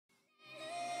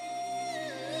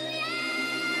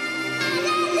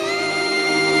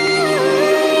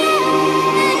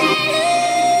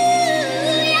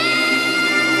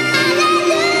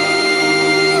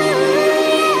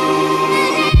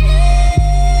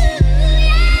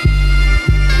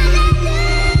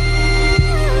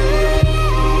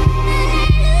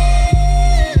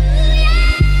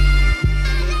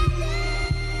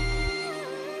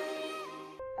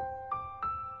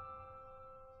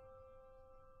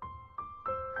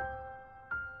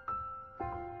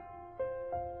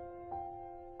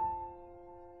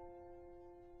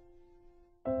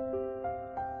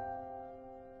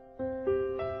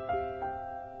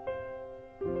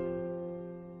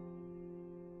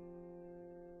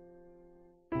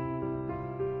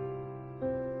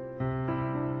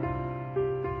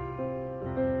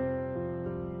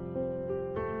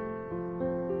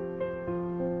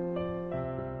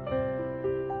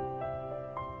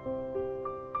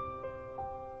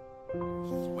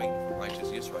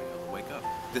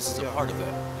This is a part of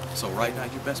that. So right now,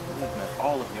 you best believe, man,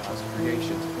 all of y'all's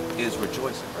creations is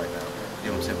rejoicing right now. You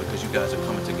know what I'm saying? Because you guys are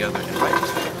coming together in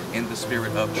righteousness, in the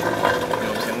spirit of truth. You know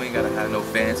what I'm saying? We ain't gotta have no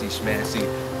fancy schmancy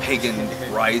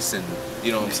pagan rice, and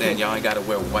you know what I'm saying? Y'all ain't gotta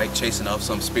wear white chasing off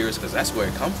some spirits, because that's where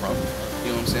it come from.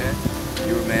 You know what I'm saying?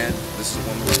 You're a man, this is a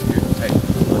woman right here. Hey, I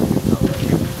love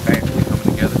you. Family coming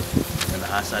together in the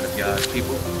eyesight of God's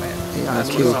people. Man, that's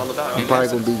what it's all about. I'm probably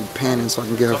gonna be panning so I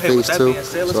can get her face with that too. Being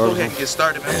said, let's go ahead and get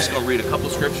started, man. I'm just gonna read a couple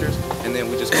scriptures, and then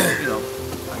we just gonna, you know,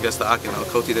 I guess the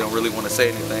Koti, they don't really want to say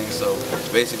anything, so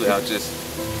basically I'll just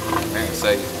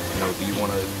say, you know, do you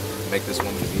want to make this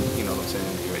woman be, you know what I'm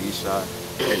saying, your Isha?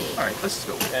 Okay. All right, let's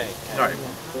go. All right,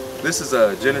 this is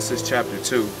Genesis chapter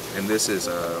 2, and this is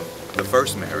the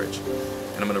first marriage,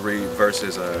 and I'm going to read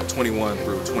verses 21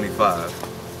 through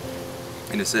 25,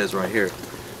 and it says right here,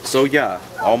 So Yah,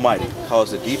 Almighty,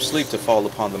 caused a deep sleep to fall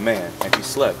upon the man, and he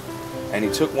slept. And he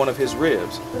took one of his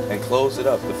ribs, and closed it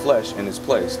up, the flesh in its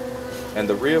place. And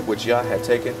the rib which Yah had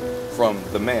taken from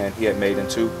the man he had made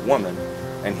into woman,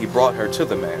 and he brought her to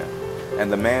the man. And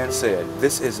the man said,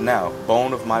 This is now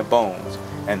bone of my bones,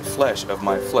 and flesh of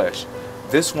my flesh.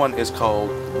 This one is called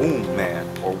womb man,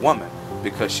 or woman,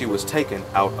 because she was taken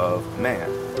out of man.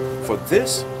 For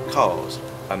this cause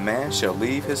a man shall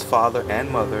leave his father and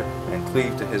mother, and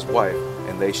cleave to his wife,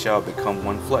 and they shall become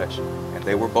one flesh. And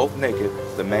they were both naked,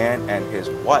 the man and his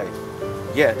wife,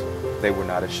 yet they were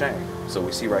not ashamed. So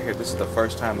we see right here, this is the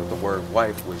first time that the word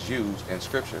wife was used in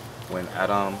scripture, when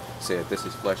Adam said, this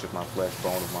is flesh of my flesh,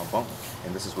 bone of my bone.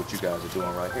 And this is what you guys are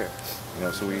doing right here. You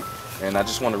know, so and I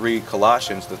just want to read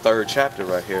Colossians, the 3rd chapter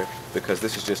right here, because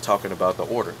this is just talking about the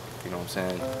order. You know what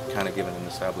I'm saying? Kind of giving an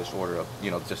established order of,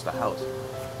 you know, just the house.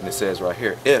 And it says right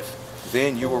here, If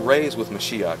then you were raised with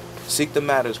Mashiach, seek the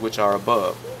matters which are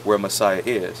above, where Messiah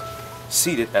is,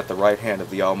 seated at the right hand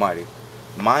of the Almighty.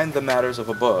 Mind the matters of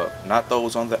above, not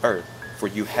those on the earth, for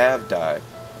you have died.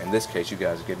 In this case, you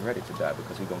guys are getting ready to die,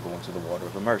 because we're going to go into the water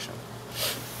of immersion.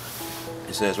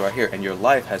 It says right here, and your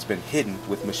life has been hidden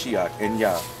with Mashiach in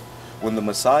Yah. When the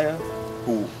Messiah,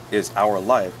 who is our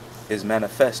life, is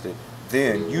manifested,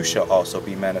 then you shall also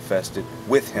be manifested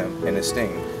with him in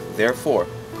esteem. Therefore,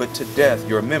 put to death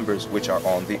your members which are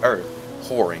on the earth,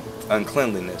 whoring,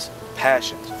 uncleanliness,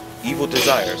 passions, evil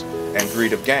desires, and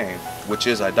greed of gain, which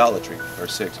is idolatry.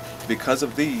 Verse 6. Because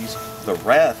of these, the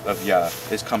wrath of Yah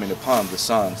is coming upon the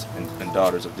sons and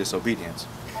daughters of disobedience,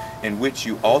 in which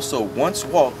you also once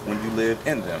walked when you lived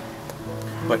in them.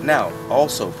 But now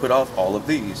also put off all of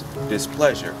these: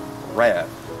 displeasure, wrath,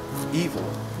 evil,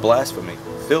 blasphemy,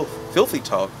 filthy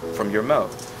talk from your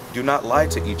mouth. Do not lie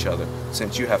to each other,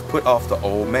 since you have put off the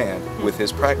old man with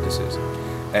his practices,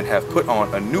 and have put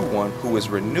on a new one who is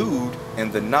renewed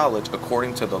in the knowledge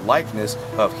according to the likeness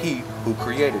of he who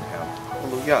created him.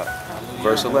 Hallelujah.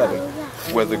 Verse 11.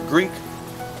 Whether Greek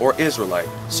or Israelite,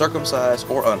 circumcised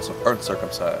or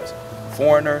uncircumcised,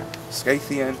 foreigner,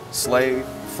 Scythian, slave,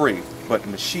 free, but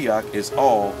Mashiach is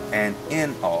all and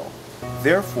in all.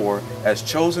 Therefore, as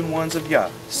chosen ones of Yah,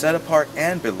 set apart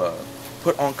and beloved,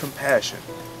 put on compassion,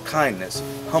 kindness,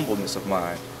 humbleness of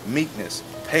mind, meekness,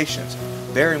 patience,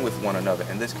 bearing with one another.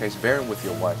 In this case, bearing with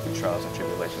your wife in trials and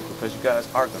tribulations, because you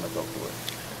guys are going to go through it.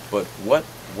 But what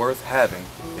worth having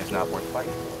is not worth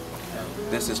fighting for.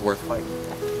 This is worth fighting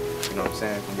for. You know what I'm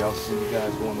saying? When y'all see you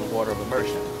guys go in the water of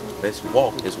immersion, this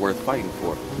walk is worth fighting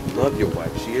for. Love your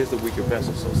wife. She is the weaker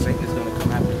vessel, so Satan is going to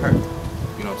come after her.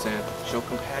 You know what I'm saying? Show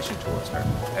compassion towards her,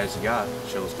 as Yah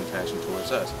shows compassion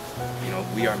towards us. You know,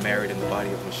 we are married in the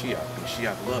body of Mashiach.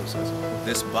 Mashiach loves us.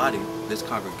 This body, this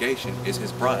congregation, is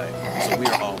his bride. So we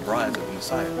are all brides of the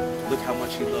Messiah. Look how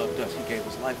much he loved us. He gave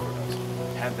his life for us.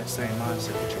 Have that same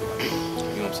mindset with your wife.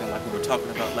 You know what I'm saying? Like we were talking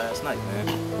about last night,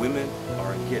 man. Women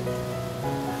are a gift.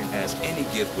 And as any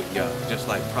gift with Yah, just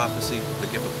like prophecy, the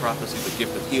gift of prophecy, the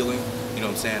gift of healing, you know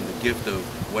what I'm saying, the gift of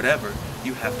whatever,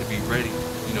 you have to be ready,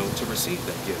 you know, to receive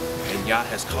that gift. And Yah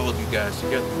has called you guys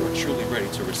together who are truly ready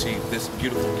to receive this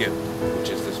beautiful gift, which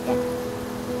is this woman.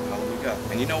 Hallelujah.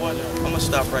 And you know what? I'm gonna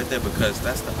stop right there, because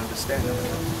that's the understanding of it.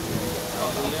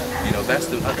 You know, that's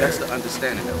the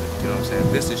understanding of it. You know what I'm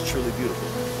saying? This is truly beautiful.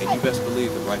 And you best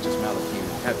believe the righteous Malachim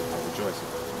in heaven are rejoicing.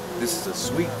 This is a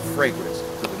sweet fragrance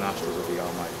to the nostrils of the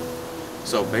Almighty.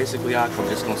 So basically, I'm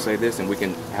just gonna say this, and we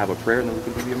can have a prayer, and then we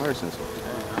can do the immersions.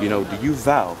 You know, do you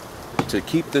vow to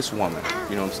keep this woman?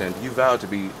 You know what I'm saying? Do you vow to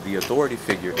be the authority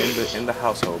figure in the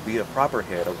household, be a proper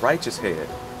head, a righteous head,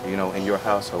 you know, in your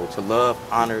household, to love,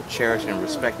 honor, cherish, and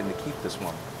respect, and to keep this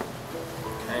woman?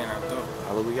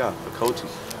 Hallelujah. Koti,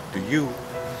 do you,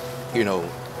 you know,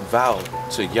 vow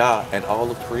to Yah and all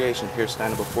of creation here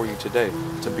standing before you today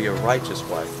to be a righteous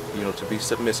wife, you know, to be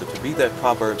submissive, to be that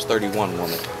Proverbs 31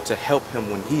 woman, to help him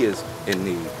when he is in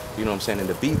need, you know what I'm saying, and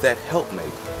to be that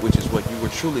helpmate, which is what you were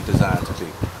truly designed to be.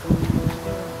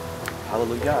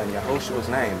 Hallelujah, in Yahushua's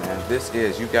name, man. This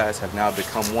is, you guys have now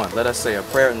become one. Let us say a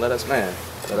prayer and let us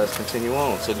continue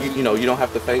on. So, you know, you don't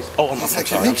have to face, I'm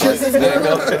sorry. I'm sorry. There you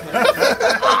go.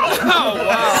 Oh,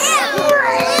 wow.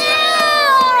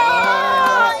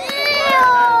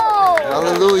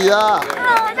 Hallelujah.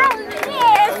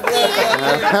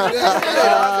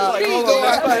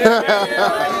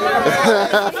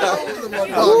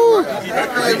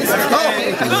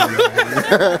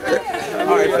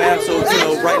 All right, fam. So, you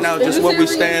know, right now, just where we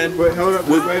stand. Wait, hold up.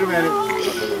 Wait a minute.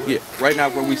 Yeah, right now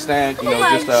where we stand, you know,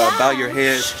 just bow your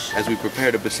heads as we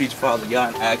prepare to beseech Father Yah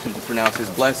and ask him to pronounce his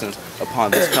blessings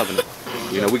upon this covenant.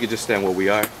 You know, we could just stand where we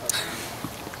are.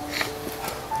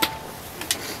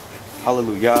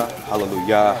 Hallelujah,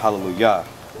 hallelujah, hallelujah.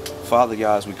 Father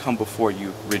Yah, as we come before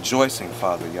you, rejoicing,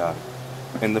 Father Yah,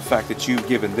 in the fact that you've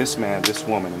given this man, this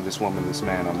woman, and this woman, this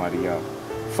man, Almighty Yah.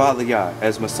 Father Yah,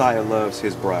 as Messiah loves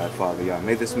his bride, Father Yah,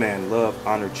 may this man love,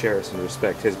 honor, cherish, and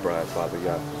respect his bride, Father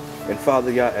Yah. And Father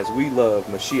Yah, as we love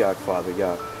Mashiach, Father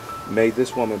Yah, may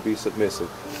this woman be submissive,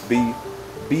 be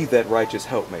that righteous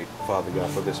helpmate, Father Yah,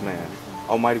 for this man.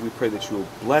 Almighty, we pray that you will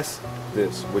bless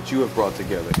this, what you have brought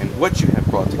together, and what you have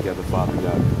brought together, Father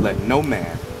Yah. Let no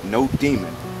man, no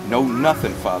demon, no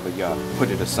nothing, Father Yah, put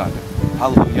it asunder.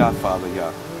 Hallelujah, Father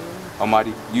Yah.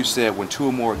 Almighty, you said when two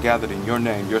or more are gathered in your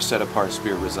name, your set-apart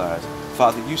spirit resides.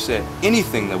 Father, you said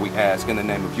anything that we ask in the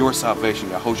name of your salvation,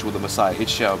 Yahushua the Messiah, it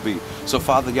shall be. So,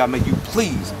 Father Yah, may you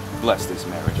please bless this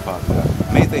marriage, Father Yah.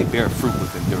 May they bear fruit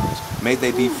with endurance. May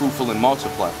they be fruitful and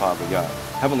multiply, Father Yah.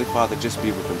 Heavenly Father, just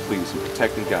be with them, please, and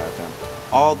protect and guide them.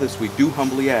 All this we do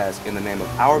humbly ask in the name of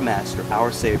our Master,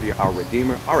 our Savior, our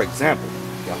Redeemer, our example,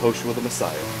 Yahushua the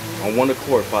Messiah. On one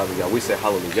accord, Father Yah, we say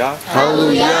hallelujah.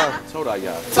 Hallelujah.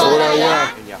 Saadyah.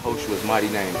 Saadyah. In Yahushua's mighty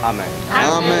name. Amen.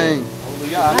 Amen.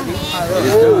 Hallelujah.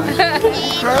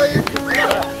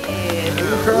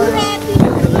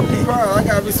 I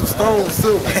gotta be some stones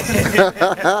too.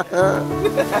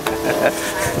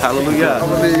 Hallelujah.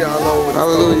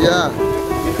 Hallelujah.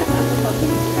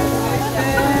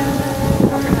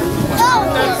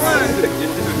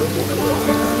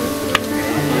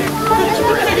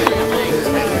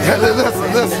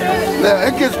 Listen. Now,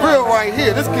 it gets real right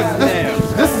here. This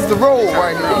is the road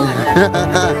right here.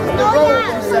 The road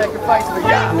you sacrifice for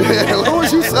Yah. As long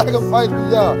as you sacrifice for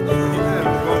Yah.